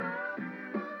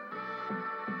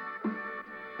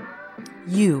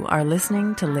You are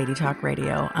listening to Lady Talk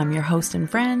Radio. I'm your host and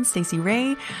friend, Stacey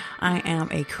Ray. I am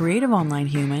a creative online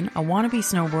human, a wannabe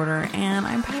snowboarder, and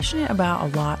I'm passionate about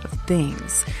a lot of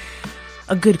things.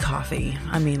 A good coffee.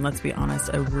 I mean, let's be honest,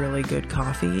 a really good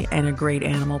coffee and a great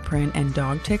animal print and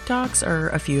dog TikToks are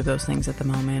a few of those things at the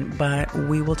moment, but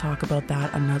we will talk about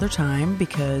that another time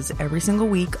because every single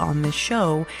week on this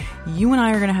show, you and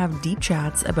I are going to have deep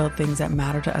chats about things that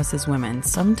matter to us as women.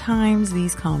 Sometimes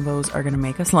these combos are going to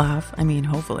make us laugh. I mean,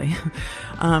 hopefully.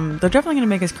 They're definitely going to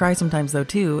make us cry sometimes though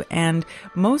too. And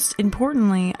most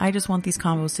importantly, I just want these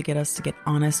combos to get us to get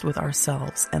honest with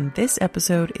ourselves. And this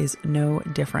episode is no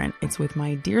different. It's with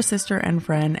my dear sister and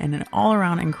friend and an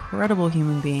all-around incredible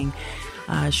human being.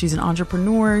 She's an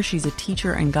entrepreneur. She's a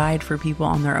teacher and guide for people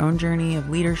on their own journey of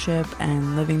leadership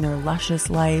and living their luscious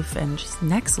life and just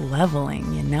next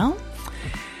leveling, you know?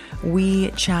 We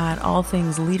chat all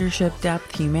things leadership,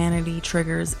 depth, humanity,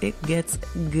 triggers. It gets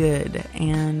good.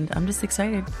 And I'm just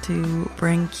excited to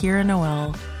bring Kira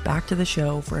Noel back to the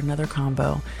show for another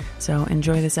combo. So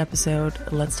enjoy this episode.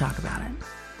 Let's talk about it.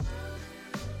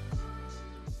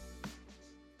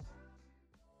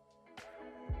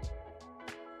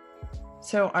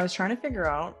 So I was trying to figure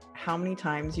out how many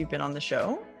times you've been on the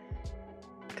show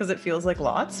because it feels like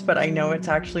lots, but I know it's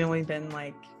actually only been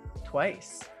like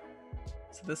twice.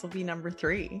 So this will be number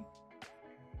 3.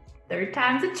 Third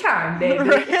time's a charm, baby.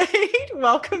 Right?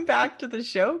 Welcome back to the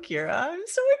show, Kira. I'm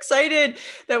so excited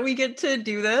that we get to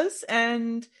do this.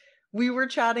 And we were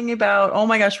chatting about, oh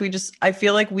my gosh, I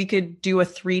feel like we could do a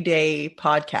 3-day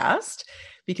podcast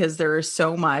because there is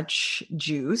so much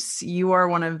juice. You are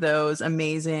one of those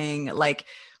amazing, like,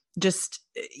 just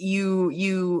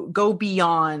you go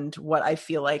beyond what I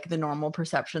feel like the normal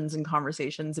perceptions and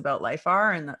conversations about life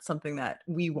are. And that's something that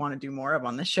we want to do more of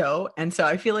on the show. And so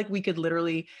I feel like we could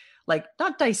literally, like,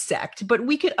 not dissect, but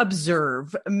we could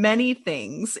observe many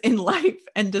things in life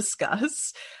and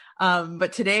discuss.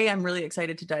 But today I'm really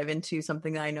excited to dive into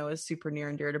something that I know is super near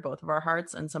and dear to both of our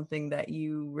hearts and something that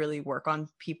you really work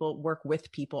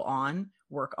with people on.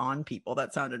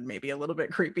 That sounded maybe a little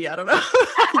bit creepy. I don't know.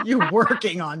 You're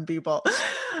working on people.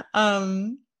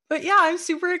 But yeah, I'm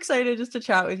super excited just to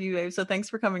chat with you, babe. So thanks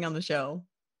for coming on the show.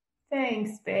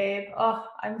 Thanks, babe. Oh,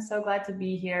 I'm so glad to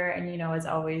be here. And, as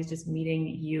always, just meeting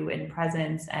you in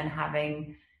presence and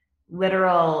having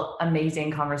literal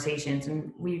amazing conversations.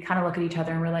 And we kind of look at each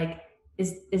other and we're like,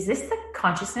 is this the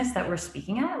consciousness that we're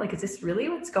speaking at? Like, is this really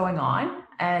what's going on?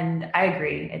 And I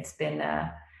agree. It's been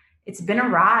a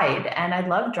ride, and I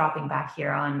love dropping back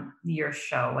here on your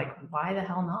show. Like, why the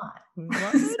hell not?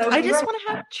 So I just want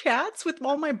to have chats with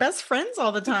all my best friends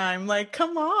all the time. Like,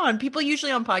 come on. People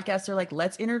usually on podcasts are like,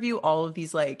 let's interview all of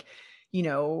these, like,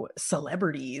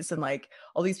 celebrities and like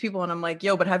all these people. And I'm like,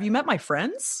 yo, but have you met my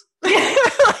friends?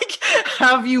 Like,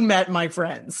 have you met my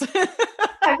friends?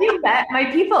 Have you met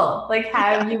my people? Like,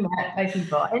 have you met my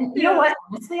people? And you know what?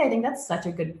 Honestly, I think that's such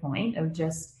a good point of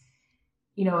just,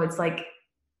 it's like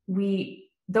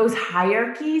those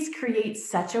hierarchies create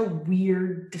such a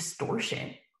weird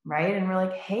distortion, right? And we're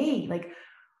like, hey, like,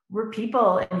 we're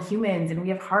people and humans and we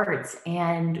have hearts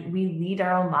and we lead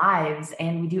our own lives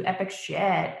and we do epic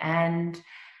shit and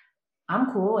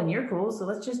I'm cool and you're cool. So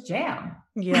let's just jam.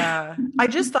 Yeah. I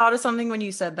just thought of something when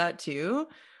you said that too.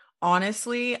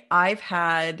 Honestly, I've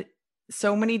had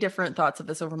so many different thoughts of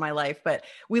this over my life, but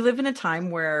we live in a time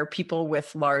where people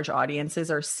with large audiences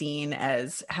are seen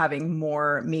as having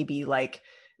more maybe like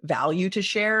value to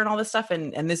share and all this stuff.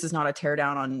 And this is not a tear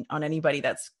down on anybody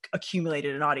that's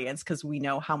accumulated an audience because we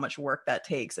know how much work that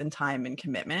takes and time and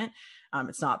commitment.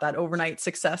 It's not that overnight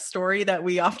success story that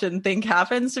we often think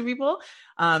happens to people.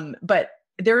 But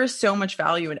there is so much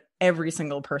value in every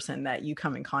single person that you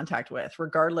come in contact with,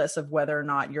 regardless of whether or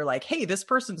not you're like, hey, this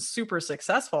person's super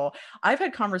successful. I've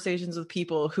had conversations with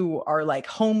people who are like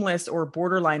homeless or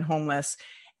borderline homeless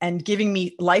and giving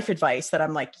me life advice that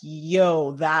I'm like,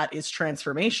 yo, that is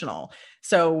transformational.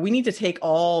 So we need to take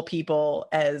all people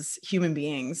as human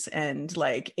beings and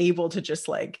like able to just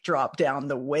like drop down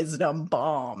the wisdom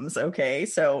bombs. Okay.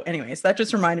 So anyways, that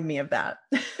just reminded me of that.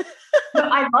 No,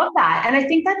 I love that. And I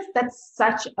think that's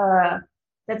such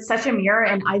a mirror.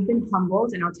 And I've been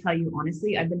humbled. And I'll tell you,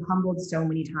 honestly, I've been humbled so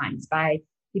many times by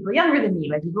people younger than me,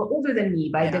 by people older than me,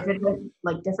 by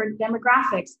different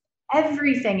demographics,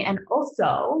 everything. And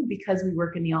also because we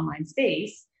work in the online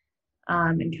space,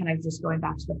 and kind of just going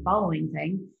back to the following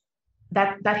thing,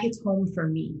 that hits home for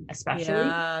me, especially.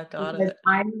 Yeah, got because it.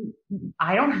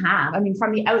 I don't have,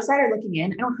 from the outsider looking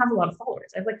in, I don't have a lot of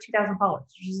followers. I have like 2,000 followers,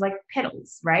 which is like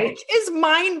piddles, right? Which is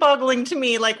mind boggling to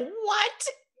me. Like, what?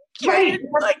 Right.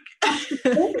 Like,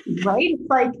 right. It's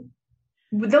like,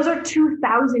 those are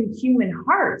 2,000 human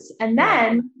hearts. And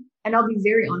then, and I'll be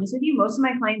very honest with you, most of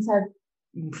my clients have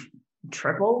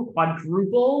triple,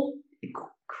 quadruple,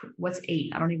 what's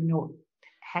 8? I don't even know.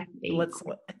 Heck, 8.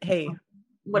 Hey,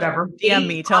 whatever. DM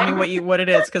me, tell me what it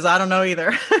is, because I don't know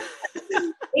either.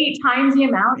 8 times the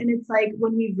amount. And it's like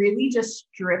when we really just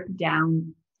strip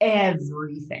down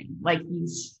everything, like you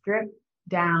strip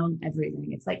down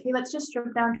everything. It's like, hey, let's just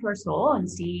strip down to our soul and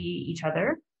see each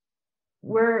other.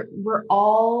 We're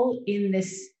all in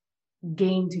this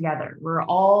game together. We're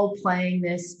all playing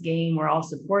this game. We're all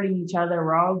supporting each other.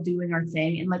 We're all doing our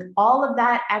thing. And like all of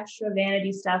that extra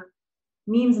vanity stuff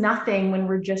means nothing when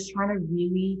we're just trying to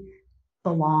really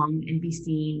belong and be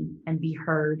seen and be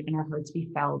heard and our hearts be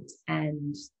felt.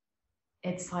 And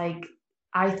it's like,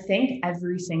 I think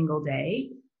every single day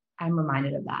I'm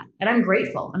reminded of that. And I'm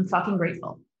grateful. I'm fucking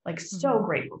grateful. Like so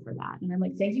grateful for that. And I'm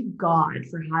like, thank you, God,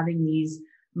 for having these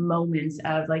moments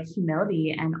of like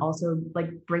humility and also like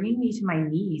bringing me to my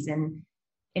knees and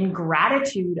in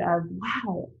gratitude of,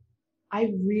 wow,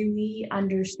 I really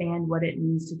understand what it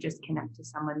means to just connect to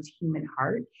someone's human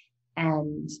heart.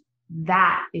 And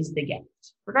that is the gift.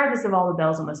 Regardless of all the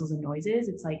bells and whistles and noises,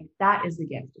 it's like, that is the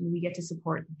gift. And we get to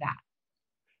support that.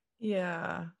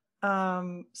 Yeah.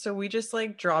 So we just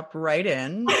like dropped right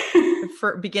in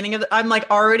for beginning of I'm like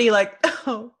already like,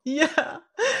 oh yeah,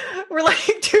 we're like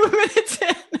 2 minutes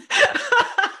in.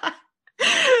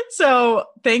 So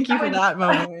thank you for that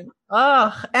moment.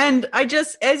 Oh, and I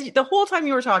just, the whole time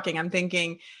you were talking, I'm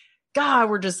thinking, God,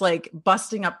 we're just like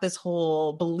busting up this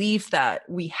whole belief that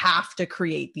we have to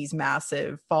create these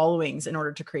massive followings in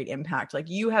order to create impact. Like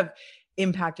you have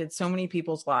impacted so many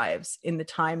people's lives in the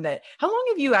time that, how long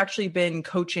have you actually been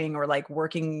coaching or like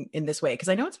working in this way? Because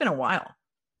I know it's been a while.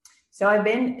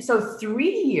 So 3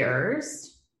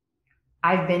 years,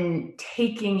 I've been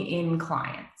taking in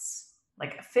clients,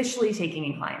 like officially taking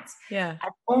in clients. Yeah.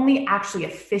 I've only actually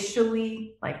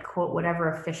officially, like quote,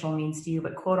 whatever official means to you,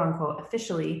 but quote unquote,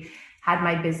 officially had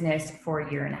my business for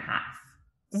 1.5 years.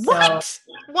 What? So,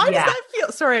 why does that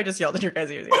feel? Sorry, I just yelled at your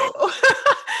guys' ears.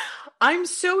 I'm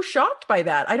so shocked by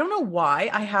that. I don't know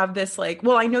why I have this like,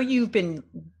 well, I know you've been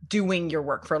doing your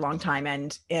work for a long time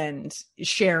and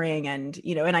sharing and,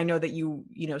 and I know that you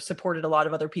supported a lot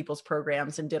of other people's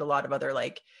programs and did a lot of other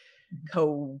like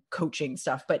co-coaching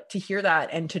stuff, but to hear that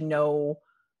and to know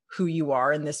who you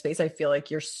are in this space, I feel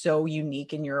like you're so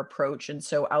unique in your approach and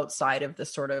so outside of the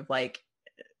sort of like,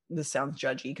 this sounds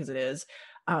judgy because it is,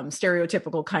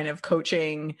 stereotypical kind of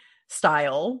coaching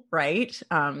style, right?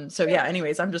 So yeah,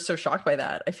 anyways, I'm just so shocked by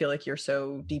that. I feel like you're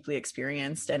so deeply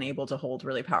experienced and able to hold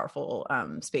really powerful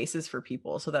spaces for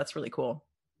people. So that's really cool.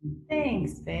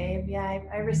 Thanks, babe. Yeah,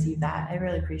 I received that. I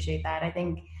really appreciate that. I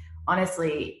think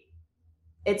honestly,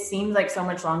 it seems like so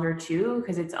much longer too,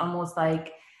 because it's almost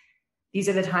like these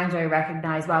are the times where I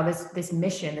recognize, wow, this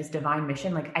mission, this divine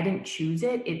mission, like I didn't choose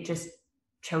it. It just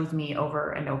chose me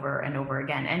over and over and over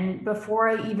again. And before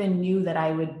I even knew that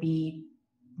I would be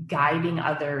guiding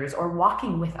others or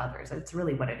walking with others, that's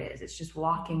really what it is. It's just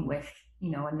walking with,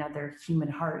 another human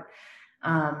heart.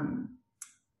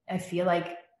 I feel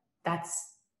like that's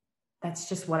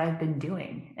just what I've been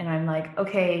doing. And I'm like,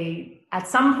 okay, at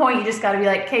some point you just got to be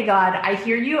like, okay, God, I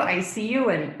hear you, I see you.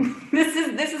 And this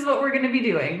is what we're going to be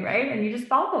doing. Right. And you just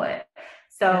follow it.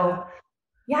 So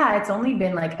yeah, it's only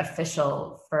been like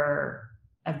official for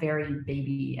a very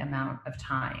baby amount of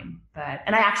time.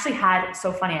 And I actually had,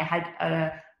 so funny, I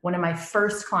had one of my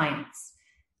first clients,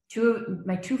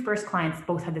 my two first clients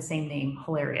both had the same name,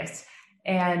 hilarious.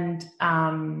 And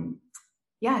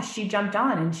she jumped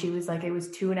on and she was like, it was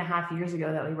 2.5 years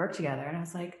ago that we worked together. And I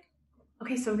was like,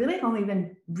 okay, so really I've only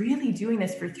been really doing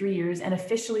this for 3 years and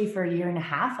officially for 1.5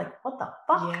 years. Like, what the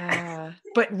fuck? Yeah.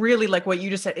 But really, like what you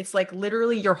just said, it's like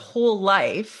literally your whole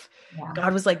life. Yeah.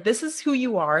 God was like, this is who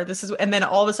you are. And then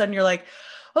all of a sudden you're like,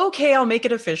 okay, I'll make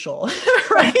it official.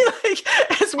 Right?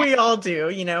 Like, as we all do,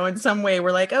 in some way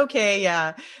we're like, okay,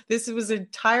 yeah, this was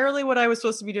entirely what I was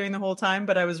supposed to be doing the whole time,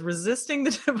 but I was resisting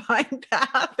the divine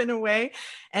path in a way.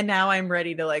 And now I'm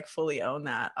ready to like fully own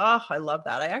that. Oh, I love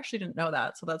that. I actually didn't know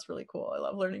that. So that's really cool. I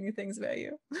love learning new things about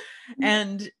you.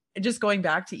 And just going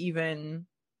back to even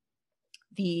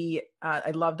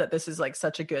I love that this is like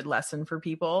such a good lesson for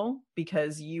people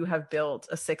because you have built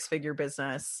a 6-figure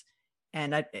business.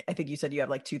 And I think you said you have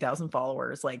like 2,000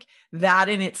 followers. Like that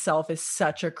in itself is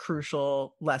such a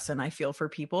crucial lesson, I feel, for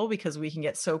people because we can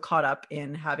get so caught up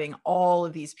in having all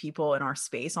of these people in our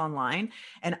space online.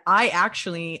 And I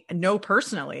actually know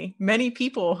personally many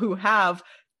people who have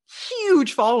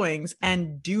huge followings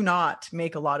and do not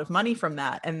make a lot of money from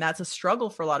that. And that's a struggle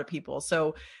for a lot of people.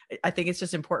 So I think it's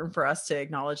just important for us to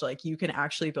acknowledge, like, you can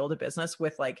actually build a business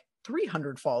with like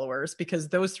 300 followers, because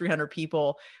those 300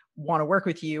 people want to work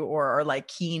with you or are like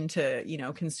keen to, you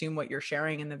know, consume what you're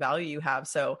sharing and the value you have.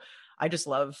 So I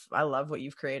love what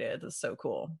you've created. It's so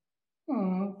cool.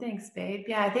 Oh, thanks, babe.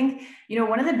 Yeah, I think, you know,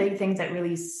 one of the big things that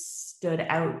really stood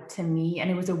out to me, and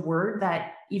it was a word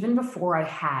that even before I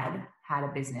had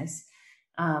a business,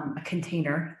 a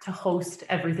container to host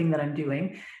everything that I'm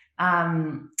doing.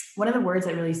 One of the words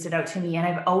that really stood out to me, and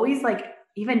I've always like,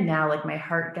 even now, like my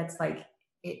heart gets like,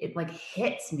 it like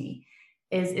hits me,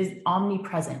 is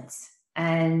omnipresence.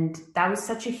 And that was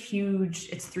such a huge,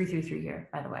 it's 333 here,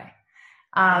 by the way.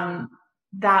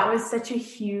 That was such a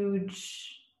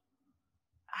huge,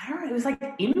 I don't know, it was like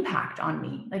impact on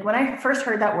me. Like when I first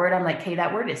heard that word, I'm like, hey,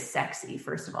 that word is sexy,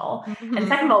 first of all. Mm-hmm. And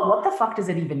second of all, what the fuck does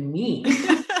it even mean?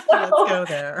 Let's go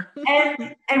there.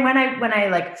 and when I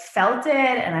like felt it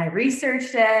and I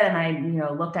researched it and I, you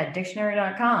know, looked at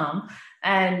dictionary.com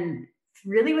and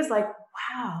really was like,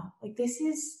 wow, like this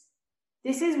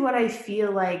is what I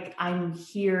feel like I'm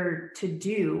here to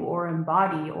do or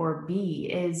embody or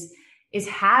be, is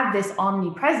have this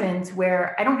omnipresence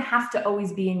where I don't have to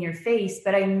always be in your face,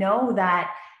 but I know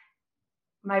that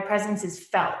my presence is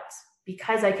felt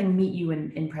because I can meet you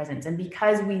in presence. And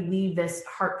because we leave this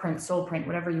heart print, soul print,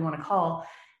 whatever you want to call,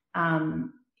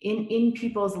 in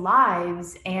people's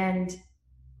lives. And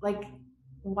like,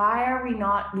 why are we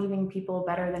not leaving people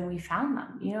better than we found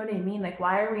them? You know what I mean? Like,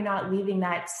 why are we not leaving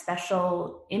that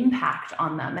special impact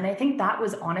on them? And I think that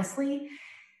was honestly,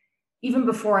 even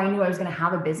before I knew I was going to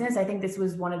have a business, I think this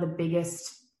was one of the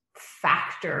biggest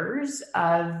factors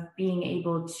of being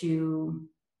able to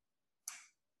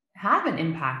have an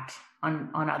impact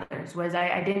on others. Was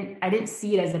I didn't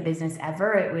see it as a business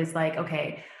ever. It was like,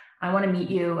 okay, I want to meet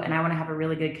you and I want to have a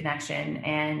really good connection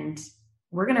and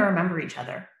we're going to remember each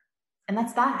other. And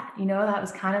that's that, you know, that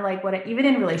was kind of like what even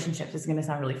in relationships, it's going to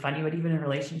sound really funny, but even in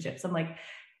relationships, I'm like,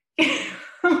 you're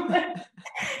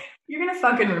going to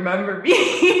fucking remember me.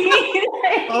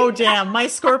 Oh, damn. My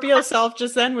Scorpio self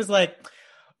just then was like,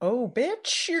 oh,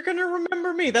 bitch, you're going to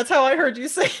remember me. That's how I heard you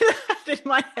say that in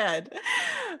my head.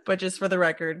 But just for the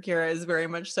record, Kira is very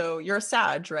much so. You're a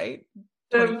Sag, right?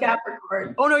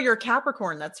 Capricorn. Oh, no, you're a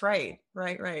Capricorn. That's right.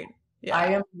 Right.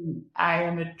 Yeah. I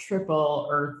am a triple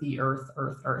earth. Yes.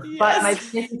 But my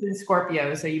business is in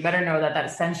Scorpio, so you better know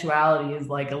that sensuality is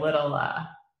like a little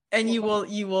and you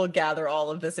will gather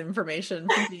all of this information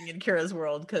from being in Kira's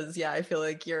world, because yeah, I feel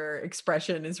like your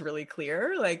expression is really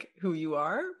clear, like who you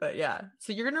are. But yeah,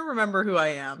 so you're gonna remember who I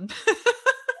am.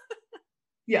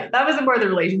 Yeah, that was more the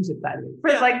relationship side of it.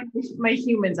 For like my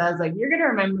humans, I was like, you're gonna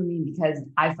remember me because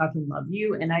I fucking love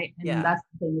you, and that's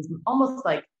the thing, is almost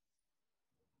like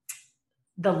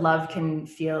the love can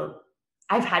feel.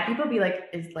 I've had people be like,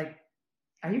 "Is like,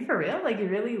 are you for real? Like, you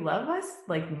really love us?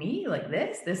 Like me? Like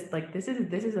this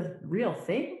is a real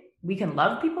thing. We can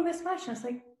love people this much." And it's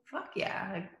like, fuck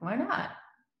yeah, like why not?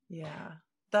 Yeah,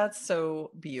 that's so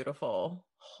beautiful.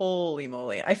 Holy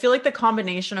moly! I feel like the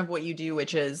combination of what you do,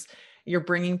 which is you're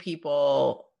bringing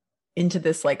people into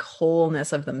this like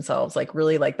wholeness of themselves, like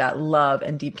really like that love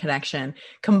and deep connection,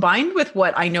 combined with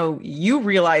what I know you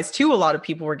realize too, a lot of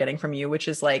people were getting from you, which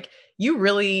is like, you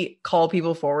really call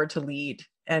people forward to lead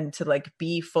and to like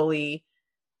be fully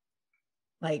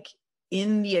like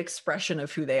in the expression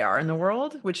of who they are in the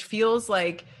world, which feels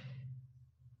like,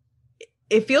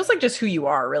 it feels like just who you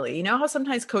are, really. You know how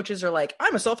sometimes coaches are like,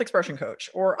 I'm a self-expression coach,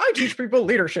 or I teach people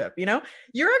leadership, you know?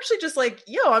 You're actually just like,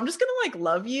 yo, I'm just going to like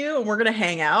love you and we're going to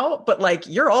hang out, but like,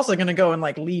 you're also going to go and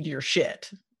like lead your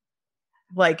shit.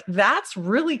 Like, that's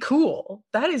really cool.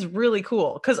 That is really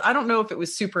cool. Cause I don't know if it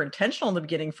was super intentional in the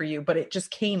beginning for you, but it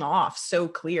just came off so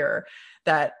clear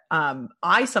that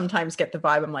I sometimes get the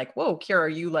vibe. I'm like, whoa, Kira,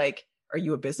 are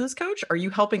you a business coach? Are you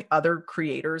helping other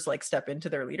creators like step into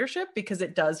their leadership? Because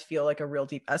it does feel like a real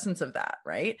deep essence of that.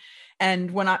 Right.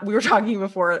 And when we were talking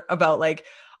before about like,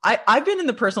 I've been in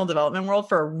the personal development world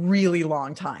for a really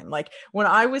long time. Like when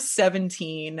I was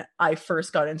 17, I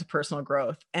first got into personal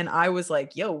growth and I was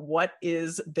like, yo, what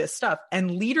is this stuff?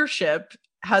 And leadership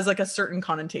has like a certain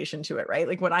connotation to it, right?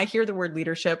 Like when I hear the word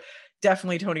leadership,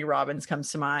 definitely Tony Robbins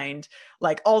comes to mind.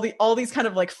 Like all these kind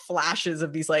of like flashes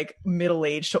of these like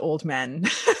middle-aged to old men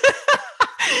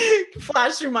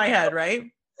flash through my head, right?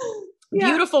 Yeah.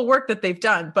 Beautiful work that they've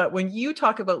done. But when you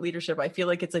talk about leadership, I feel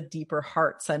like it's a deeper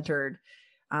heart-centered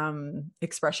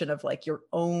expression of like your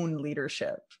own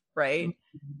leadership, right?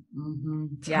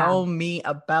 Mm-hmm. Tell me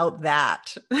about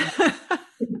that.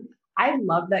 I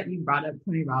love that you brought up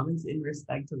Tony Robbins in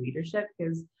respect to leadership,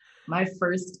 because my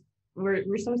first,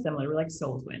 we're so similar. We're like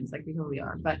soul twins, like we totally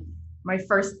are. But my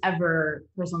first ever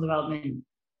personal development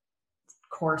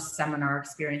course, seminar,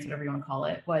 experience, whatever you want to call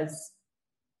it, was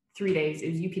 3 days. It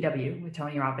was UPW with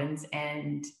Tony Robbins.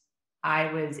 And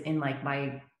I was in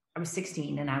I was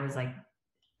 16 and I was like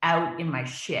out in my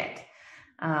shit.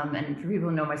 And for people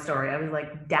who know my story, I was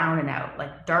like down and out,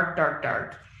 like dark, dark,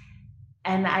 dark.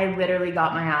 And I literally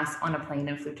got my ass on a plane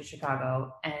and flew to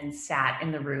Chicago and sat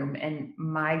in the room. And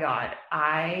my God,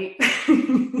 I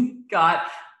got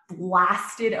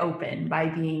blasted open by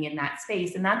being in that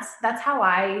space. And that's how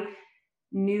I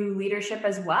knew leadership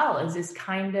as well, is this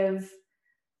kind of,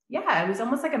 it was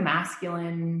almost like a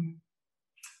masculine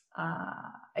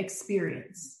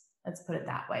experience. Let's put it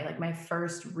that way. Like my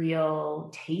first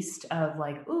real taste of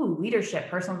like, ooh, leadership,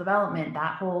 personal development,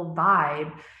 that whole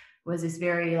vibe was this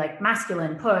very like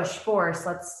masculine push, force.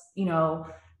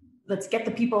 Let's get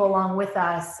the people along with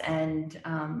us. And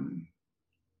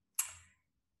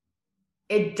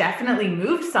it definitely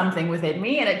moved something within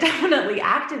me, and it definitely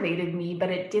activated me, but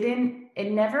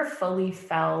it never fully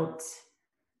felt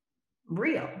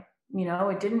real.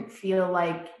 It didn't feel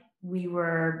like we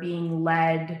were being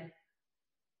led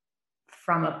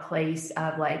from a place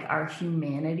of like our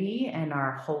humanity and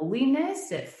our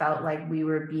holiness. It felt like we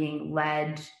were being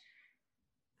led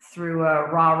through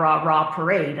a rah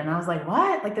parade. And I was like,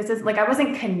 what? Like, this is like, I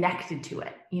wasn't connected to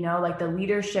it, like the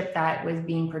leadership that was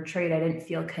being portrayed, I didn't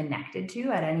feel connected to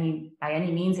by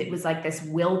any means. It was like this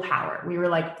willpower. We were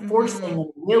like forcing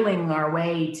and willing our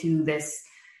way to this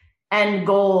end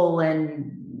goal.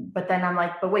 But then I'm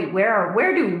like, but wait,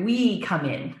 where do we come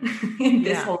in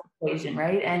this whole equation?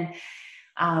 Right. And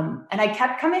I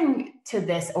kept coming to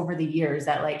this over the years,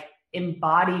 that like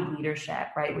embodied leadership,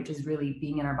 right, which is really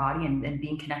being in our body and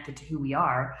being connected to who we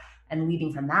are and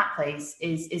leading from that place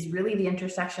is really the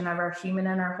intersection of our human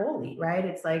and our holy, right?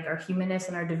 It's like our humanness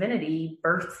and our divinity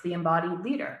births the embodied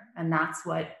leader, and that's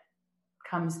what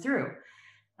comes through.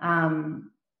 And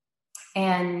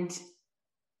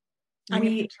I'm going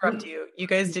to interrupt you. You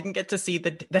guys didn't get to see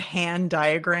the hand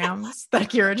diagrams that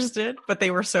Kira just did, but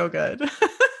they were so good.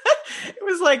 It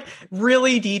was like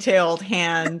really detailed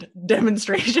hand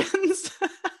demonstrations.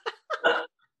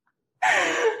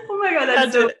 Oh my God.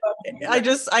 That's so funny.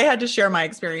 I had to share my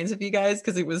experience with you guys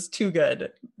because it was too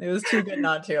good. It was too good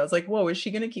not to. I was like, whoa, is she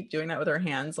going to keep doing that with her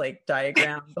hands, like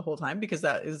diagram the whole time? Because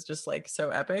that is just like so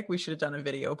epic. We should have done a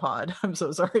video pod. I'm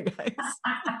so sorry, guys.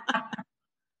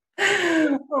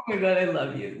 Oh my God, I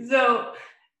love you. So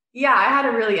yeah,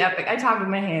 I talked with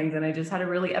my hands and I just had a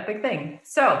really epic thing.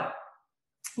 So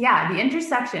yeah, the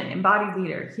intersection, embodied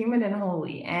leader, human and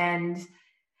holy. And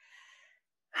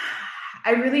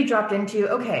I really dropped into,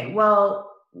 okay, well,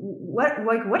 what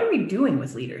are we doing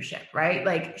with leadership, right?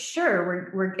 Like,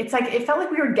 sure, it's like, it felt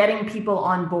like we were getting people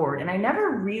on board, and I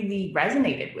never really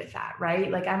resonated with that,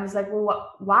 right? Like, I was like,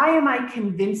 well, why am I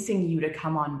convincing you to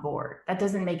come on board? That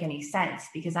doesn't make any sense,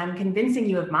 because I'm convincing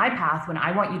you of my path when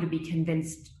I want you to be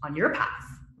convinced on your path,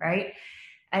 right?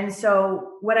 And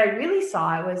so what I really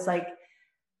saw was like,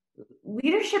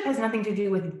 leadership has nothing to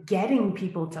do with getting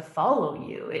people to follow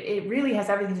you. It really has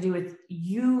everything to do with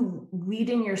you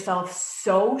leading yourself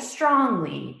so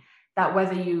strongly that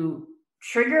whether you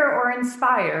trigger or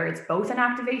inspire, it's both an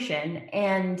activation,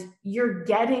 and you're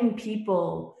getting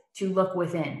people to look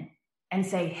within and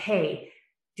say, hey,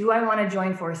 do I want to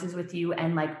join forces with you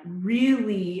and like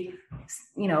really,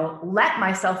 let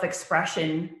my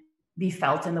self-expression be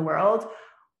felt in the world?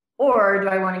 Or do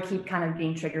I want to keep kind of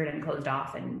being triggered and closed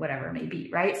off and whatever it may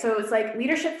be, right? So it's like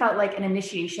leadership felt like an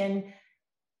initiation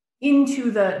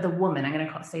into the woman. I'm going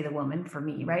to say the woman for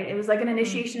me, right? It was like an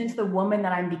initiation into the woman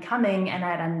that I'm becoming and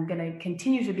that I'm going to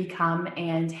continue to become.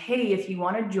 And hey, if you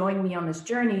want to join me on this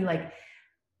journey, like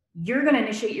you're going to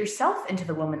initiate yourself into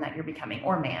the woman that you're becoming,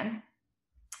 or man.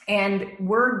 And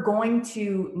we're going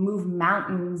to move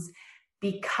mountains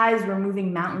because we're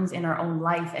moving mountains in our own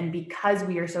life, and because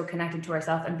we are so connected to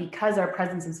ourselves, and because our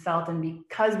presence is felt, and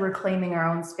because we're claiming our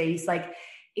own space. Like,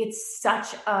 it's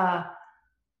such a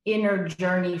inner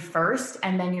journey first,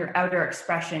 and then your outer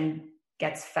expression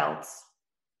gets felt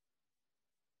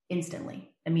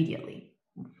instantly, immediately.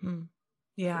 Mm-hmm.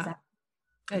 Yeah,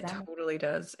 it totally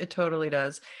does. It totally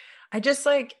does. I just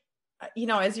like,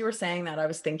 as you were saying that, I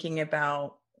was thinking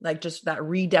about like just that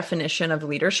redefinition of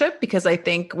leadership, because I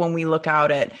think when we look out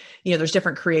at, there's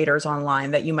different creators online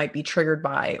that you might be triggered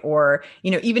by, or,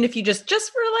 even if you just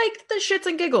for like the shits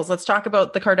and giggles, let's talk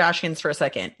about the Kardashians for a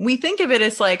second. We think of it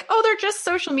as like, oh, they're just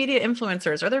social media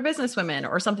influencers, or they're businesswomen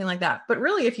or something like that. But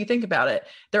really, if you think about it,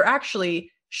 they're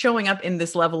actually showing up in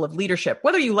this level of leadership,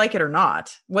 whether you like it or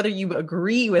not, whether you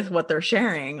agree with what they're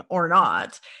sharing or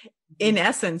not, in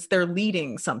essence, they're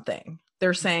leading something.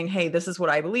 They're saying, hey, this is what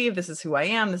I believe. This is who I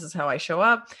am. This is how I show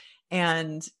up.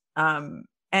 And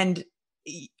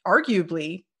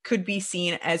arguably could be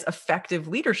seen as effective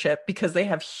leadership because they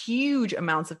have huge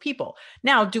amounts of people.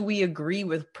 Now, do we agree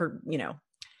with,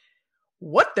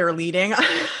 what they're leading?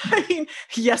 I mean,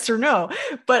 yes or no,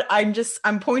 but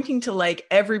I'm pointing to like,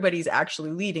 everybody's actually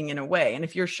leading in a way. And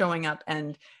if you're showing up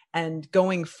and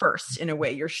going first in a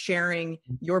way, you're sharing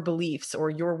your beliefs or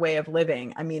your way of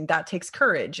living. I mean, that takes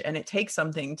courage, and it takes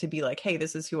something to be like, hey,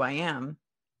 this is who I am.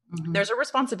 Mm-hmm. There's a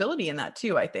responsibility in that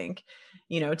too, I think,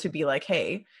 to be like,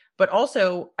 hey, but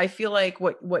also I feel like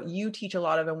what you teach a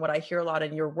lot of and what I hear a lot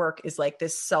in your work is like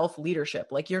this self-leadership.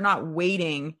 Like you're not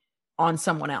waiting on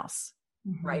someone else.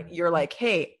 Mm-hmm. Right. You're like,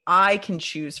 hey, I can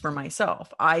choose for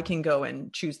myself. I can go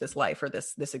and choose this life or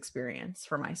this experience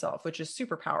for myself, which is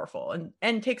super powerful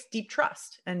and takes deep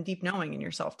trust and deep knowing in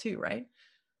yourself too. Right.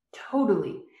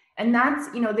 Totally. And that's,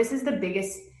 this is the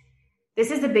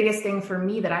biggest thing for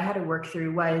me that I had to work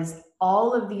through was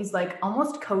all of these like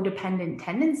almost codependent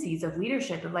tendencies of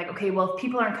leadership of like, okay, well, if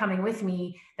people aren't coming with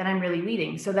me, then I'm really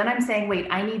leading. So then I'm saying, wait,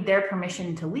 I need their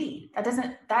permission to lead.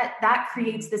 That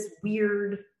creates this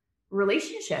weird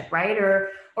relationship, right?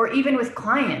 Or even with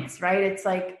clients, right? It's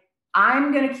like,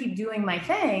 I'm going to keep doing my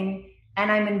thing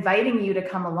and I'm inviting you to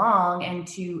come along and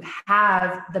to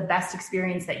have the best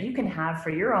experience that you can have for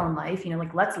your own life.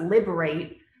 Like let's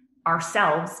liberate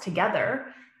ourselves together,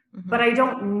 mm-hmm. but I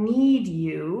don't need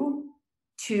you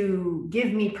to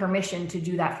give me permission to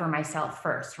do that for myself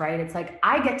first, right? It's like,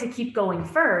 I get to keep going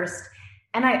first.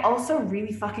 And I also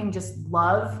really fucking just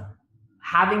love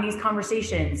having these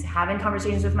conversations, having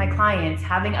conversations with my clients,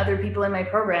 having other people in my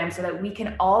program so that we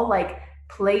can all like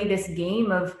play this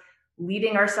game of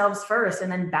leading ourselves first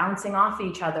and then bouncing off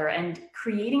each other and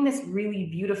creating this really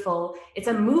beautiful, it's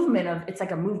like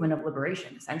a movement of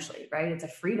liberation, essentially, right? It's a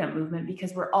freedom movement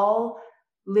because we're all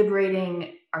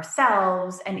liberating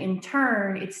ourselves. And in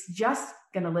turn, it's just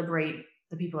going to liberate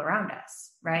the people around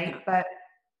us. Right. But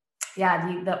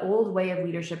yeah, the old way of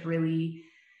leadership really,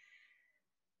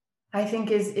 I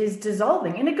think is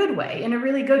dissolving in a good way, in a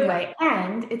really good way.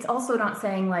 And it's also not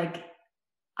saying like,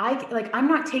 I'm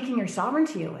not taking your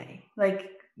sovereignty away. Like,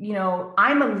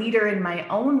 I'm a leader in my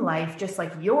own life, just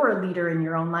like you're a leader in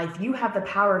your own life. You have the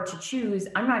power to choose.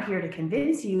 I'm not here to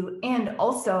convince you. And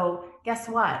also, guess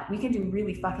what? We can do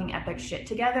really fucking epic shit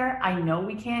together. I know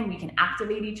we can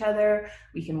activate each other.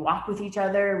 We can walk with each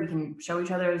other. We can show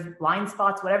each other's blind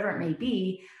spots, whatever it may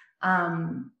be.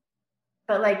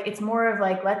 But like, it's more of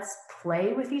like, let's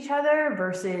play with each other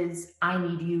versus I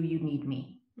need you, you need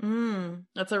me.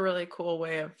 That's a really cool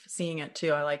way of seeing it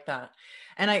too. I like that.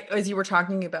 And as you were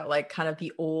talking about like kind of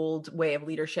the old way of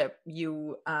leadership,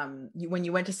 you when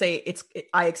you went to say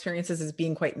I experience this as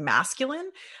being quite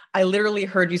masculine, I literally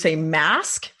heard you say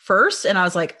mask first. And I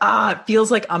was like, it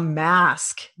feels like a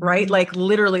mask, right? Mm-hmm. Like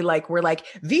literally like, we're like,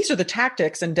 these are the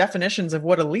tactics and definitions of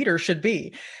what a leader should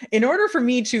be. In order for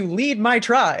me to lead my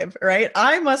tribe, right?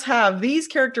 I must have these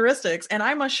characteristics and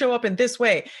I must show up in this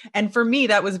way. And for me,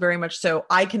 that was very much so.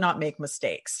 I cannot make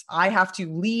mistakes. I have to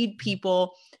lead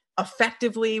people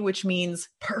effectively, which means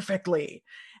perfectly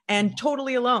and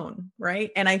totally alone. Right.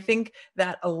 And I think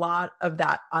that a lot of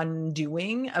that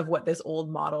undoing of what this old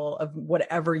model of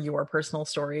whatever your personal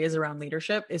story is around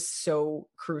leadership is so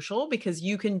crucial, because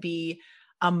you can be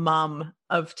a mom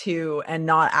of two and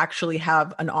not actually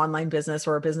have an online business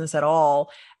or a business at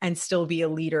all and still be a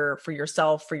leader for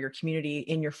yourself, for your community,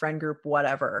 in your friend group,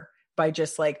 whatever, by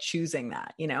just like choosing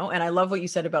that, And I love what you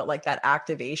said about like that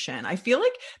activation. I feel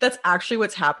like that's actually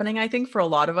what's happening. I think for a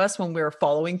lot of us when we're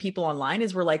following people online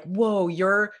is we're like, whoa,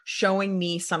 you're showing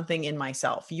me something in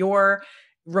myself. You're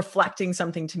reflecting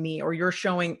something to me, or you're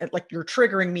showing like you're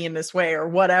triggering me in this way or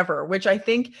whatever, which I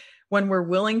think when we're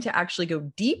willing to actually go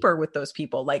deeper with those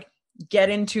people, like get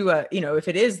into if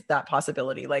it is that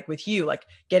possibility, like with you, like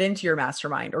get into your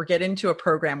mastermind or get into a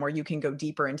program where you can go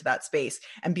deeper into that space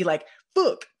and be like,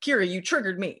 look, Kira, you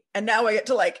triggered me. And now I get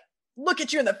to like, look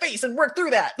at you in the face and work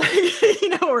through that,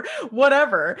 or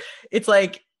whatever. It's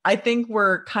like, I think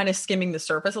we're kind of skimming the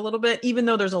surface a little bit, even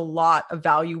though there's a lot of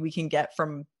value we can get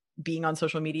from being on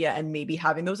social media and maybe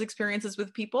having those experiences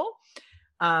with people.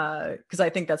 Because I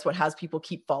think that's what has people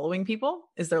keep following people,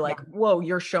 is they're like, whoa,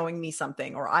 you're showing me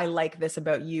something, or I like this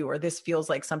about you, or this feels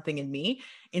like something in me,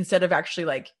 instead of actually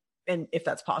like, and if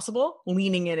that's possible,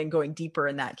 leaning in and going deeper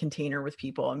in that container with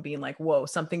people and being like, whoa,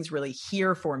 something's really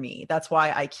here for me. That's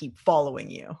why I keep following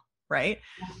you. Right.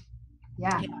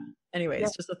 Yeah.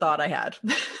 Anyways, just a thought I had.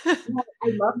 I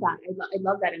love that. I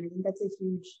love that. And I think that's a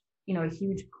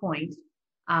huge point.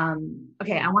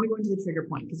 Okay. I want to go into the trigger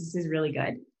point because this is really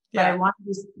good, but I want to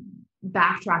just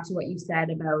backtrack to what you said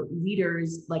about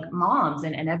leaders, like moms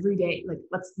and everyday, like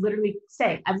let's literally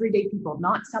say everyday people,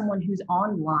 not someone who's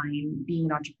online being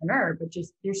an entrepreneur, but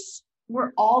just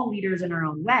we're all leaders in our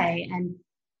own way. And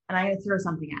I'm going to throw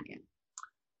something at you.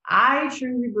 I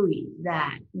truly believe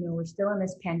that, we're still in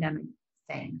this pandemic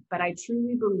thing, but I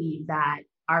truly believe that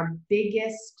our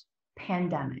biggest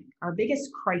pandemic, our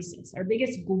biggest crisis, our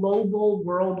biggest global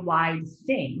worldwide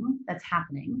thing that's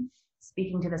happening,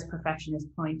 speaking to this perfectionist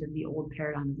point of the old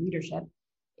paradigm of leadership,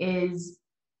 is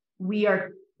we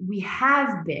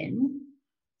have been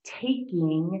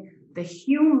taking the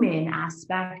human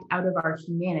aspect out of our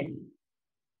humanity.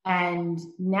 And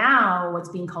now what's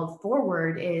being called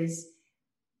forward is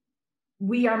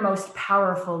we are most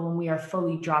powerful when we are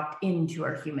fully dropped into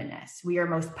our humanness. We are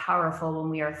most powerful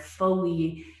when we are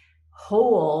fully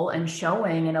whole and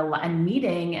showing and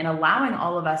meeting and allowing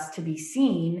all of us to be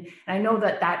seen. And I know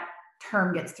that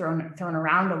term gets thrown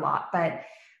around a lot, but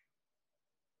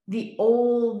the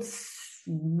old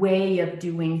way of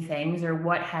doing things, or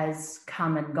what has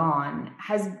come and gone,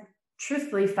 has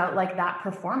truthfully felt like that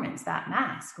performance, that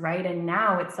mask, right? And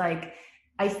now it's like,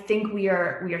 I think we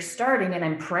are starting, and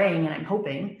I'm praying and I'm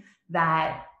hoping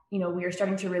that, we are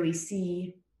starting to really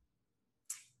see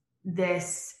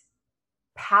this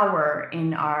power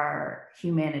in our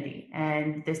humanity,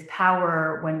 and this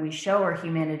power when we show our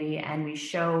humanity and we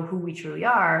show who we truly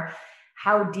are,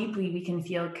 how deeply we can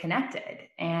feel connected.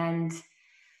 And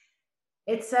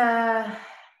it's a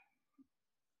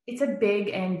big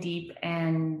and deep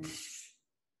and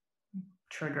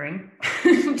triggering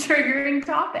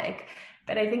topic.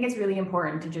 But I think it's really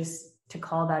important to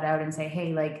call that out and say,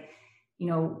 hey, like,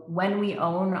 when we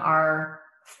own our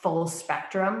full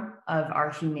spectrum of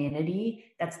our humanity,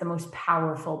 that's the most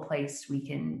powerful place we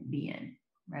can be in.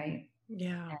 Right.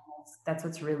 Yeah. And that's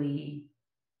what's really,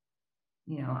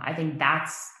 I think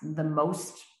that's the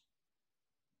most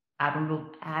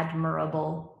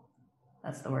admirable.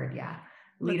 That's the word. Yeah.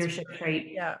 Leadership trait.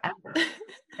 Yeah.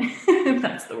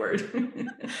 That's the word.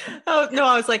 Oh no,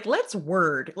 I was like, let's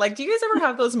word. Like, do you guys ever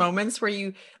have those moments where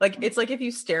you like, it's like if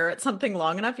you stare at something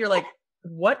long enough, you're like,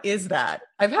 what is that?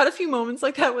 I've had a few moments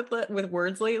like that with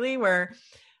words lately where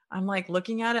I'm like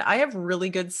looking at it. I have really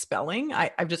good spelling.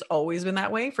 I've just always been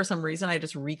that way. For some reason, I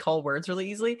just recall words really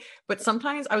easily. But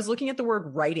sometimes I was looking at the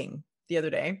word writing the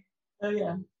other day. Oh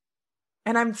yeah.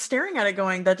 And I'm staring at it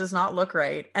going, that does not look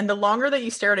right. And the longer that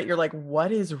you stare at it, you're like,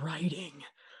 what is writing?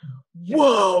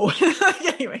 Whoa.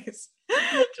 Anyways,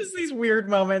 just these weird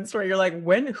moments where you're like,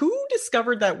 who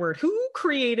discovered that word? Who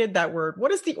created that word?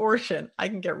 What is the origin? I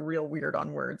can get real weird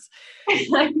on words.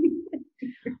 Like,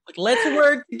 let's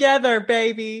work together,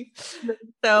 baby.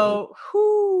 So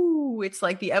it's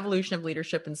like the evolution of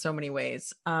leadership in so many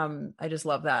ways. I just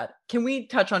love that. Can we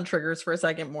touch on triggers for a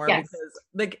second more? Yes.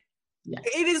 Because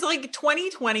it is like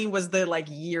 2020 was the like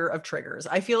year of triggers.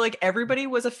 I feel like everybody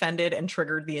was offended and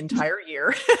triggered the entire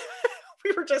year.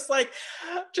 We were just like,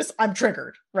 I'm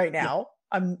triggered right now.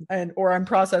 I'm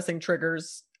processing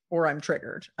triggers, or I'm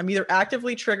triggered. I'm either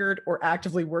actively triggered or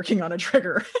actively working on a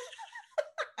trigger.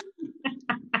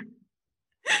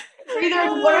 Either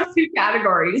in one of two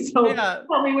categories. So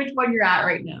tell me which one you're at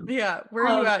right now. Yeah. Where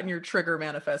are you at in your trigger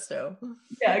manifesto?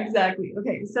 Yeah, exactly.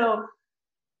 Okay. So,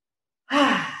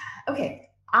 okay.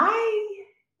 I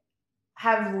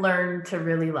have learned to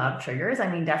really love triggers.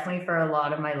 I mean, definitely for a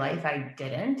lot of my life, I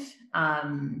didn't.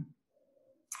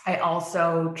 I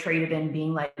also traded in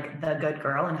being like the good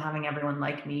girl and having everyone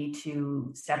like me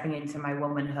to stepping into my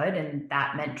womanhood. And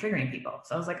that meant triggering people.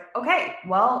 So I was like, okay,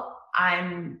 well,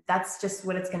 that's just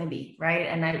what it's going to be. Right.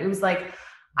 And it was like,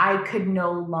 I could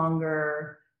no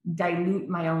longer dilute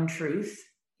my own truth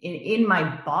in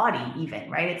my body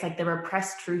even, right? It's like the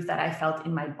repressed truth that I felt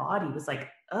in my body was like,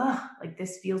 ugh, like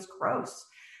this feels gross.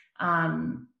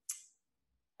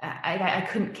 I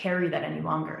couldn't carry that any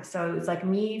longer. So it was like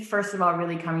me, first of all,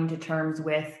 really coming to terms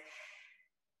with,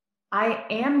 I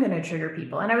am going to trigger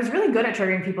people. And I was really good at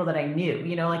triggering people that I knew,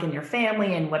 like in your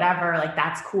family and whatever, like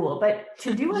that's cool. But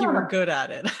to do it, you were good at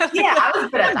it. Yeah, I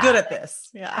was good at that. I'm good at this.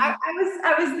 Yeah.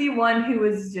 I was the one who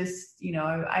was just,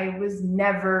 I was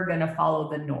never going to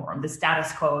follow the norm, the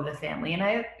status quo of the family. And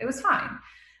it was fine.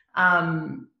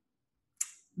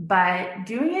 But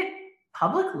doing it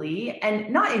publicly, and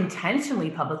not intentionally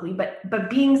publicly, but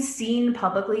being seen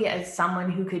publicly as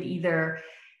someone who could either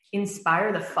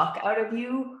inspire the fuck out of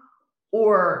you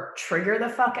or trigger the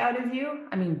fuck out of you.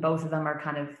 I mean, both of them are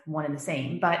kind of one and the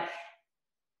same, but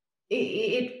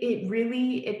it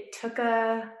really, it took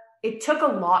a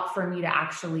lot for me to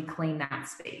actually claim that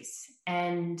space.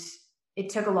 And it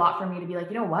took a lot for me to be like,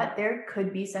 you know what, there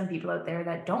could be some people out there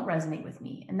that don't resonate with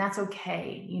me, and that's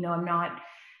okay. You know,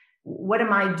 what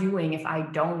am I doing if I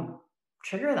don't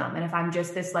trigger them? And if I'm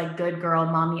just this like good girl,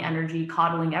 mommy energy,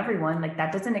 coddling everyone, like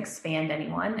that doesn't expand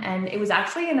anyone. And it was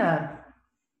actually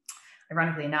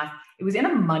ironically enough, it was in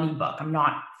a money book. I'm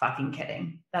not fucking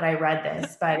kidding that I read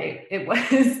this, but it was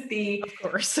of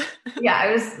course. Yeah,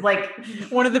 it was like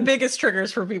one of the biggest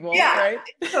triggers for people. Yeah, right?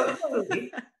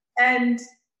 Totally. And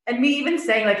me even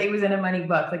saying like it was in a money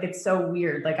book, like it's so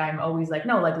weird. Like I'm always like,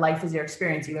 no, like life is your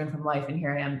experience. You learn from life. And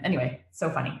here I am. Anyway,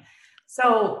 so funny.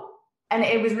 So, and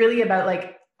it was really about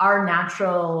like our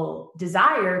natural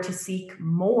desire to seek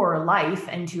more life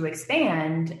and to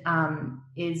expand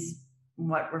is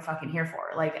what we're fucking here for.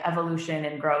 Like evolution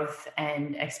and growth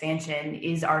and expansion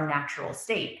is our natural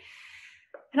state.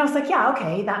 And I was like, yeah,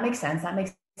 okay, that makes sense. That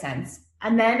makes sense.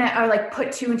 And then I like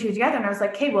put two and two together and I was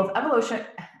like, okay, well, if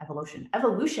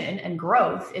evolution and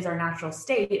growth is our natural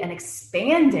state and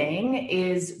expanding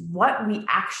is what we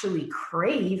actually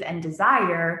crave and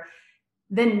desire,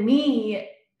 then me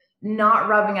not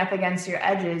rubbing up against your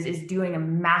edges is doing a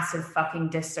massive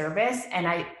fucking disservice. And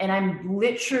I'm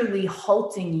literally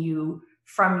halting you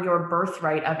from your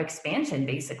birthright of expansion.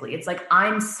 Basically, it's like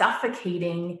I'm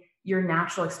suffocating your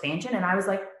natural expansion. And I was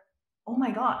like, oh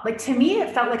my God, like to me,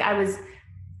 it felt like it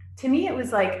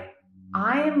was like,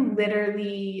 I'm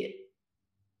literally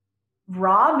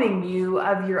robbing you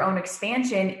of your own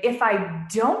expansion if I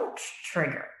don't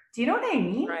trigger. Do you know what I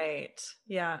mean? Right.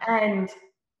 Yeah. And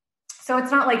so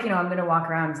it's not like, you know, I'm going to walk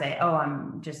around and say, oh,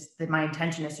 my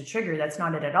intention is to trigger. That's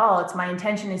not it at all. It's my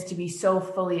intention is to be so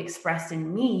fully expressed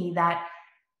in me that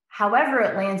however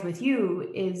it lands with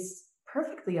you is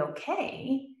perfectly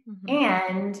okay. Mm-hmm.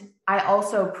 And I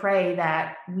also pray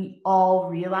that we all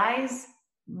realize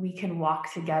we can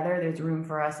walk together. There's room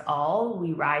for us all.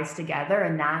 We rise together.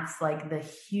 And that's like the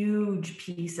huge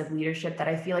piece of leadership that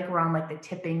I feel like we're on like the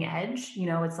tipping edge. You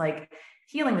know, it's like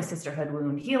healing the sisterhood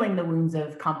wound, healing the wounds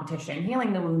of competition,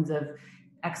 healing the wounds of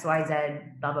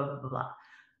XYZ, blah, blah, blah, blah,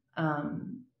 blah.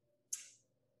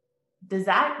 Does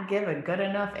that give a good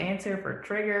enough answer for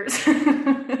triggers?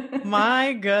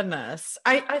 My goodness.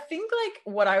 I think like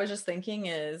what I was just thinking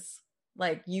is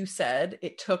like you said,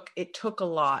 it took a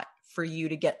lot for you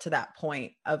to get to that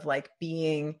point of like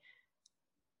being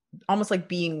almost like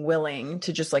being willing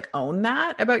to just like own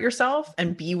that about yourself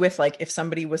and be with like, if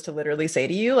somebody was to literally say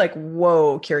to you like,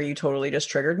 whoa, Kira, you totally just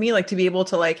triggered me, like to be able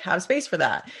to like have space for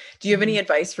that. Do you have any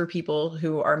advice for people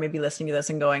who are maybe listening to this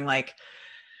and going like,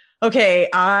 okay,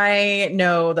 I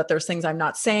know that there's things I'm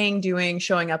not saying, doing,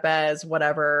 showing up as,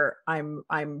 whatever. I'm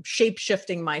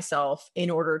shape-shifting myself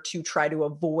in order to try to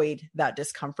avoid that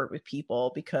discomfort with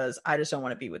people because I just don't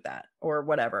want to be with that or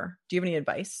whatever. Do you have any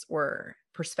advice or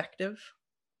perspective?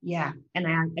 Yeah. And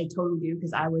I totally do,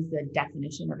 because I was the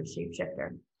definition of a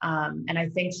shapeshifter. And I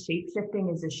think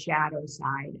shapeshifting is a shadow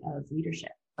side of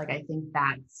leadership. Like, I think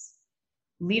that's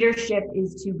leadership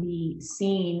is to be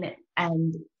seen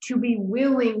and to be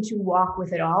willing to walk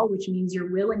with it all, which means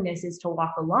your willingness is to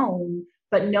walk alone,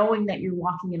 but knowing that you're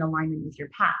walking in alignment with your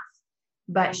path.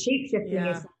 But shapeshifting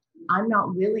is, I'm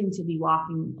not willing to be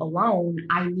walking alone.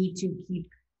 I need to keep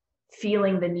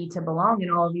feeling the need to belong in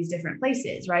all of these different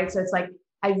places, right? So it's like,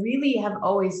 I really have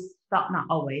always felt, not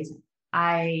always,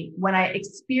 when I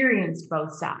experienced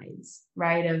both sides,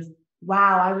 right? Of,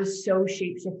 wow, I was so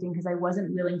shape-shifting because I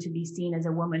wasn't willing to be seen as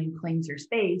a woman who claims her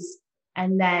space.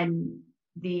 And then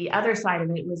the other side of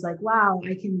it was like, wow,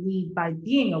 I can lead by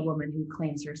being a woman who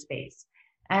claims her space.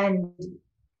 And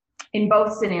in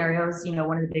both scenarios, you know,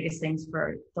 one of the biggest things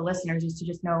for the listeners is to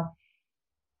just know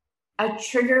a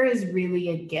trigger is really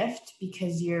a gift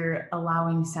because you're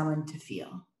allowing someone to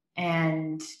feel.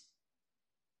 And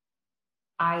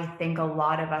I think a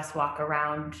lot of us walk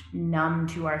around numb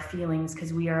to our feelings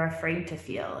because we are afraid to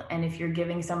feel. And if you're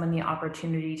giving someone the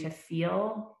opportunity to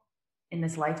feel in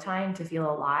this lifetime, to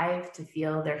feel alive, to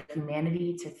feel their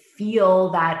humanity, to feel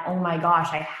that, oh my gosh,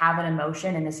 I have an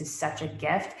emotion and this is such a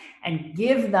gift, and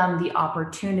give them the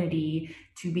opportunity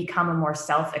to become a more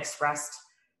self-expressed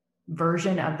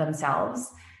version of themselves.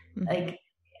 Mm-hmm. Like,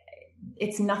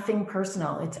 it's nothing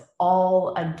personal. It's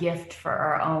all a gift for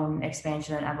our own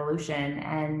expansion and evolution.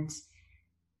 And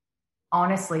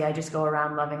honestly, I just go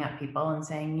around loving up people and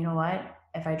saying, you know what?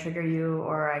 If I trigger you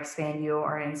or I expand you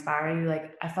or I inspire you,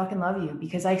 like, I fucking love you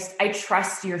because I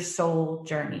trust your soul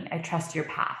journey. I trust your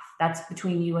path. That's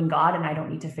between you and God, and I don't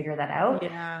need to figure that out.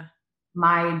 Yeah.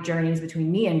 My journey is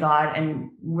between me and God, and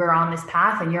we're on this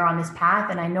path and you're on this path,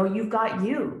 and I know you've got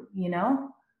you, you know?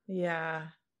 Yeah.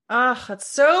 Oh, that's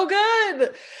so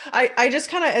good. I just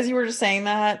kind of, as you were just saying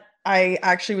that, I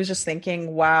actually was just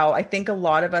thinking, wow, I think a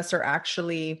lot of us are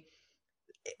actually,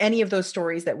 any of those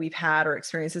stories that we've had or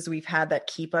experiences we've had that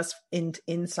keep us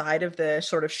inside of the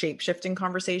sort of shape shifting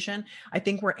conversation, I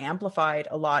think we're amplified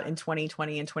a lot in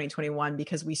 2020 and 2021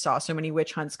 because we saw so many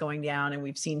witch hunts going down, and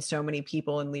we've seen so many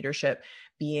people in leadership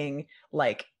being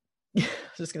like, I was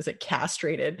just going to say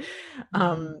castrated,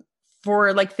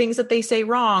 for like things that they say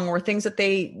wrong or things that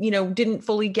they, didn't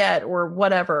fully get or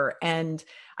whatever. And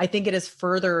I think it has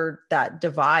furthered that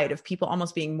divide of people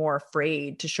almost being more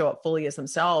afraid to show up fully as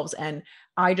themselves. And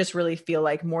I just really feel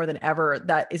like more than ever,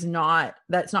 that's not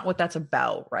what that's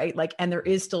about. Right. Like, and there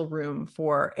is still room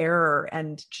for error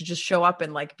and to just show up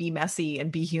and like be messy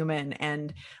and be human,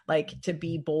 and like to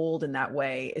be bold in that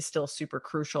way is still super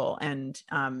crucial. And,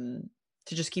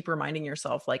 to just keep reminding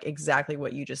yourself, like exactly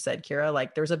what you just said, Kira,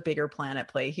 like there's a bigger plan at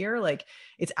play here. Like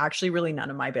it's actually really none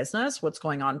of my business what's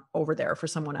going on over there for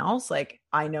someone else. Like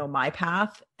I know my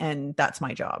path and that's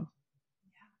my job,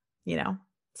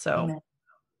 So Amen.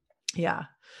 Yeah.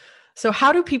 So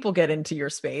how do people get into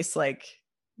your space? Like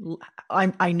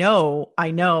I know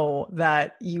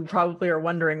that you probably are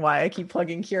wondering why I keep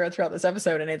plugging Kira throughout this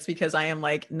episode. And it's because I am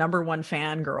like number one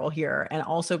fangirl here. And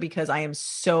also because I am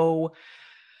so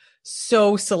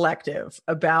selective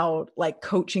about like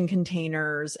coaching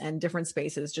containers and different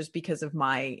spaces, just because of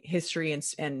my history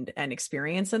and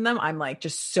experience in them. I'm like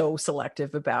just so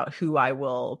selective about who I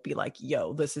will be like,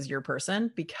 yo, this is your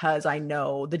person, because I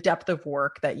know the depth of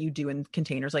work that you do in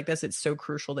containers like this. It's so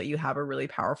crucial that you have a really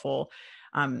powerful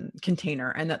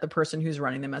container, and that the person who's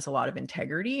running them has a lot of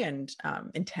integrity and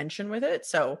intention with it.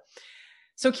 So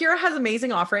Kira has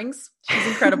amazing offerings. She's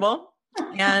incredible.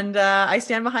 And I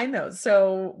stand behind those.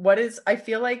 So I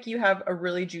feel like you have a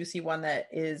really juicy one that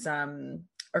is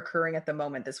occurring at the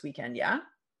moment this weekend. Yeah.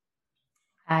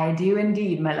 I do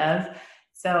indeed, my love.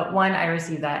 So one, I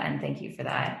received that and thank you for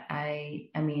that. I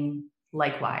mean,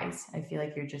 likewise, I feel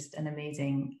like you're just an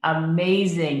amazing,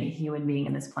 amazing human being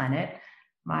in this planet.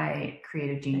 My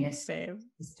creative genius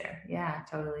sister. Yeah,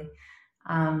 totally.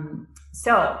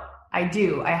 So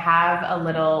I have a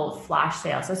little flash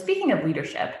sale. So speaking of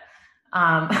leadership,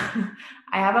 I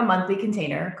have a monthly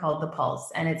container called the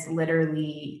Pulse, and it's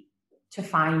literally to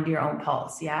find your own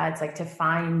pulse. Yeah. It's like to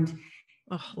find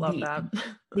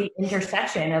the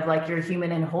intersection of like you're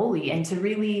human and holy, and to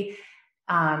really,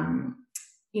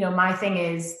 my thing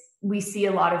is we see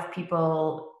a lot of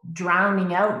people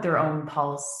drowning out their own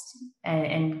pulse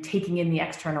and taking in the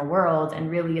external world. And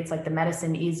really it's like the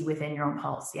medicine is within your own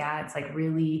pulse. Yeah. It's like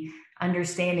really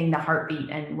understanding the heartbeat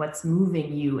and what's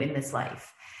moving you in this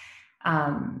life.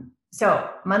 So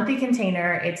monthly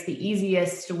container, it's the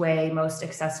easiest way, most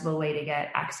accessible way to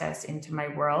get access into my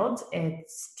world.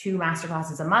 It's 2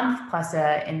 masterclasses a month plus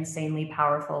a insanely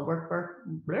powerful workbook.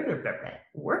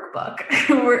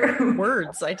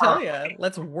 Words, I tell you,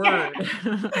 let's word.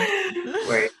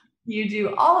 Where you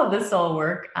do all of the soul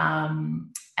work.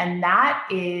 And that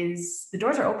is, the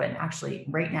doors are open actually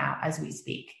right now as we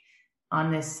speak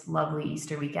on this lovely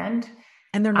Easter weekend.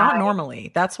 And they're not normally.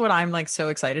 That's what I'm like so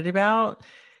excited about.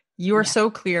 You are so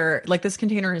clear. Like this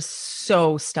container is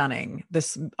so stunning.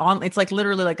 It's like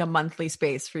literally like a monthly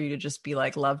space for you to just be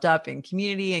like loved up in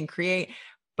community and create,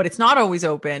 but it's not always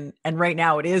open. And right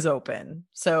now it is open.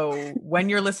 So when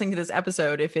you're listening to this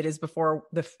episode, if it is before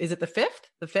is it the 5th?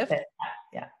 The 5th?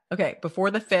 Yeah. Okay.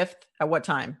 Before the 5th, at what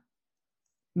time?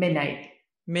 Midnight.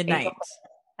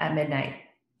 At midnight.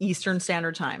 Eastern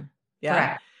Standard Time. Yeah.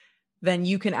 Correct. Then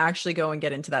you can actually go and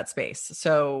get into that space.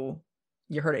 So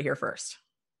you heard it here first.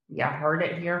 You heard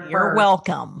it here You're first.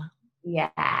 welcome. Yeah.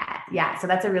 Yeah. So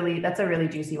that's a really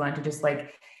juicy one to just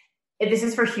like, this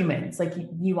is for humans. Like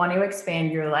you want to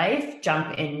expand your life,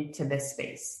 jump into this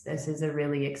space. This is a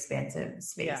really expansive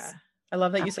space. Yeah. I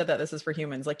love that you said that this is for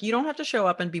humans. Like you don't have to show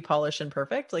up and be polished and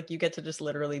perfect. Like you get to just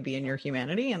literally be in your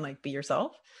humanity and like be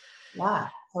yourself. Yeah.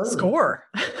 Totally. Score.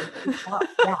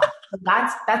 Yeah. So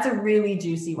that's a really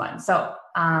juicy one. So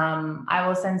I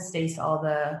will send Stace all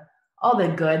the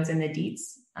goods and the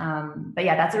deets. But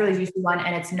yeah, that's a really juicy one.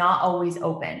 And it's not always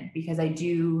open because I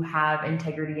do have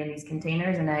integrity in these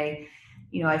containers. And I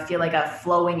feel like a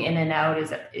flowing in and out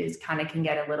is kind of can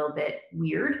get a little bit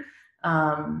weird.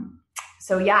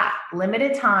 So yeah,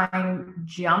 limited time,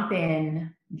 jump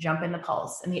in the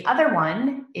Pulse. And the other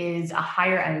one is a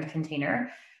higher end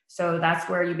container. So that's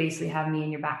where you basically have me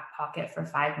in your back pocket for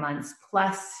 5 months,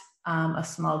 plus a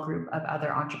small group of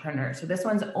other entrepreneurs. So this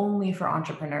one's only for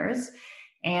entrepreneurs.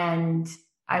 And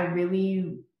I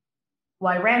ran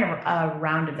a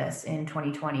round of this in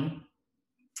 2020,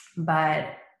 but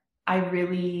I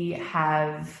really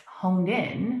have honed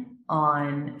in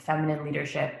on feminine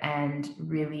leadership and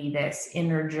really this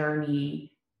inner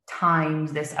journey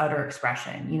times this outer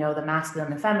expression, the masculine,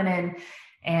 the feminine,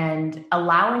 and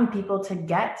allowing people to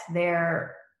get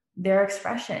their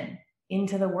expression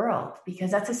into the world,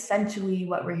 because that's essentially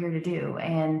what we're here to do.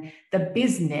 And the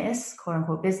business, quote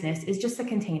unquote business, is just a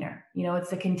container. It's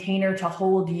the container to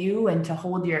hold you and to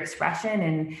hold your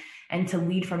expression and to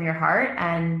lead from your heart.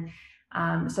 And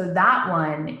so that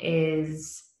one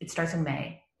it starts in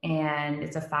May, and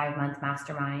it's a 5-month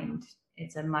mastermind.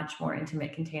 It's a much more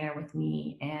intimate container with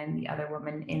me and the other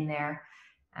woman in there.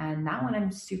 And that one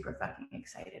I'm super fucking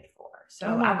excited for. So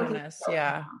oh my goodness.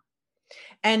 Yeah.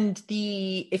 And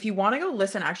if you want to go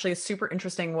listen, actually it's super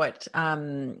interesting what,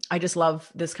 I just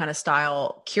love this kind of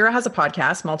style. Kira has a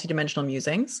podcast, Multidimensional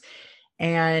Musings,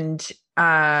 and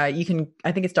you can,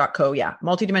 I think it's .co. Yeah.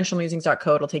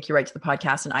 Multidimensionalmusings.co. It'll take you right to the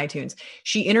podcast and iTunes.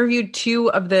 She interviewed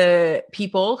 2 of the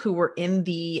people who were in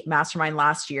the mastermind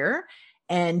last year,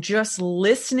 and just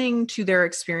listening to their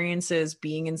experiences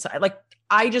being inside, like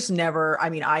I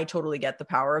totally get the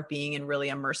power of being in really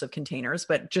immersive containers,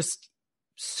 but just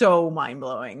so mind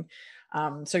blowing.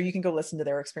 So you can go listen to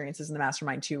their experiences in the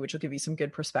mastermind too, which will give you some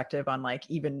good perspective on like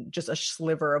even just a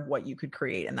sliver of what you could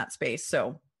create in that space.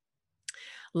 So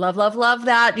love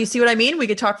that. Do you see what I mean? We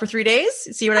could talk for 3 days.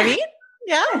 See what I mean?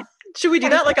 Yeah. Should we do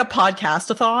that like a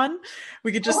podcast-a-thon?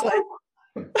 We could just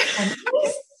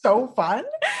so fun.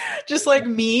 Just like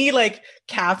me, like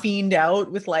caffeined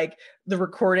out with like the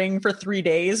recording for 3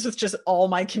 days with just all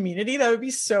my community. That would be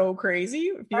so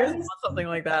crazy. If you guys want something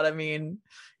like that, I mean,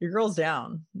 your girl's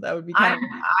down. That would be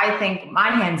I think my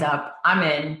hands up. I'm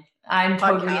in. I'm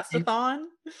totally podcast-a-thon.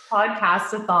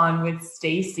 Podcast-a-thon with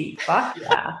Stacy. Fuck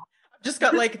yeah. Just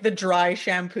got like the dry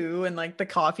shampoo and like the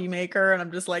coffee maker, and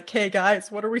I'm just like, hey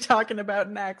guys, what are we talking about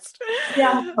next?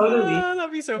 Yeah, totally.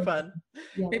 That'd be so fun.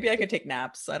 Yeah. Maybe I could take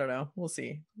naps. I don't know. We'll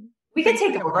see. We could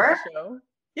take over.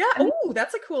 Yeah. Oh,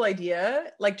 that's a cool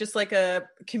idea. Like just like a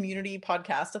community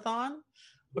podcast-a-thon.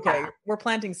 Okay. Yeah. We're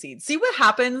planting seeds. See what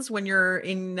happens when you're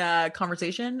in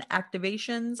conversation,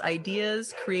 activations,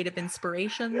 ideas, creative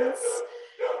inspirations.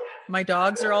 My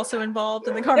dogs are also involved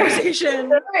in the conversation.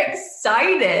 They're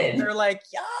excited. They're like,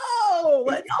 yo,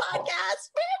 let's podcast,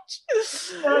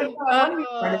 bitch.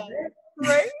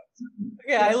 Right?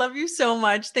 Okay, I love you so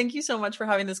much. Thank you so much for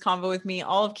having this convo with me.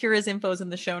 All of Kira's info is in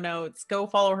the show notes. Go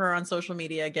follow her on social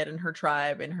media, get in her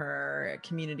tribe, in her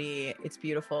community. It's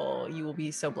beautiful. You will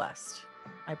be so blessed.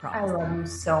 I promise. I love you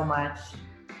so much.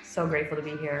 So grateful to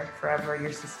be here. Forever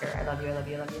your sister. I love you. I love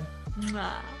you. I love you.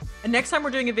 And next time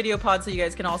we're doing a video pod so you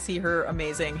guys can all see her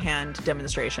amazing hand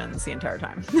demonstrations the entire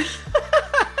time.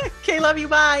 Okay, love you.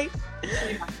 Bye.